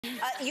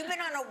You've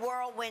been on a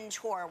whirlwind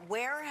tour.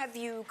 Where have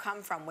you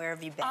come from? Where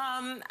have you been?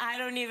 I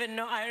don't even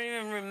know. I don't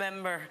even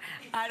remember.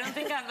 I don't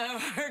think I've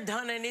ever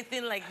done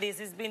anything like this.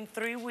 It's been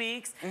 3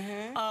 weeks.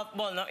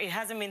 Well, no, it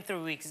hasn't been 3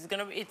 weeks.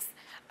 It's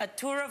a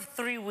tour of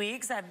 3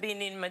 weeks. I've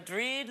been in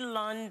Madrid,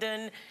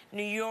 London,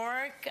 New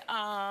York.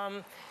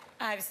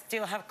 I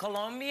still have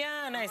Colombia,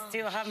 and I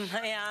still have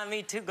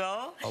Miami to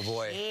go. Oh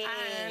boy!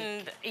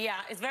 And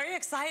yeah, it's very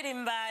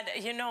exciting,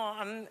 but you know,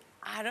 I'm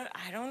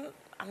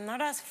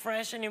not as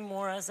fresh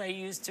anymore as I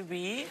used to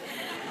be.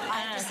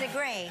 I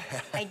disagree.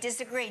 I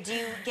disagree. Do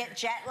you get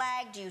jet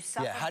lag? Do you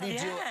suffer? Yeah. How do you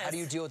Yes. deal? How do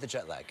you deal with the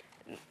jet lag?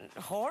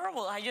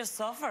 Horrible. I just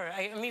suffer.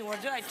 I mean,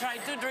 what do I try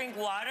to drink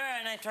water,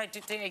 and I try to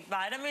take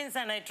vitamins,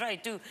 and I try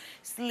to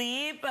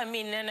sleep. I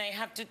mean, and I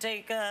have to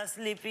take a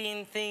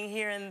sleeping thing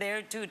here and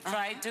there to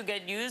try to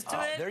get used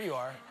to it. There you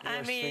are.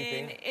 I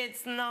mean, sleeping.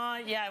 it's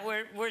not. Yeah,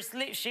 we're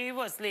sleep. She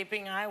was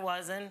sleeping. I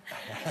wasn't.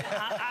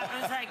 I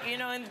was like, you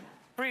know, in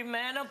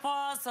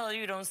premenopause, so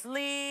you don't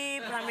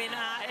sleep. I mean,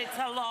 it's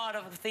a lot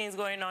of things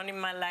going on in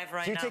my life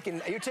right now.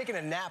 You're taking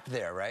a nap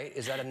there, right?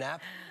 Is that a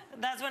nap?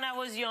 That's when I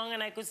was young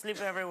and I could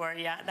sleep everywhere.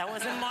 Yeah, that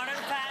was a Modern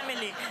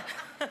Family.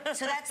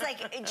 So that's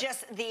like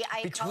just the...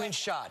 Between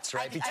shots,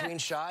 right? Between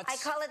shots? I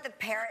call it the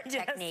parrot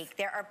technique.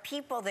 There are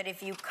people that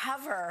if you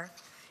cover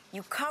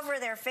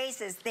their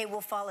faces, they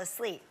will fall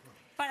asleep.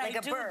 But like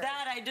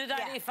I do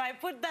that. Yeah. If I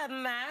put that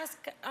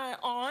mask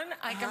on,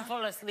 I can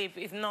fall asleep.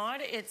 If not,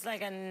 it's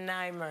like a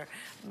nightmare.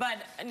 But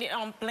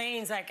on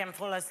planes, I can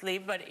fall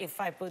asleep. But if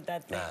I put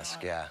that thing mask,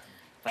 on. yeah.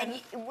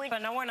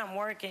 But not when I'm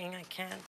working, I can't.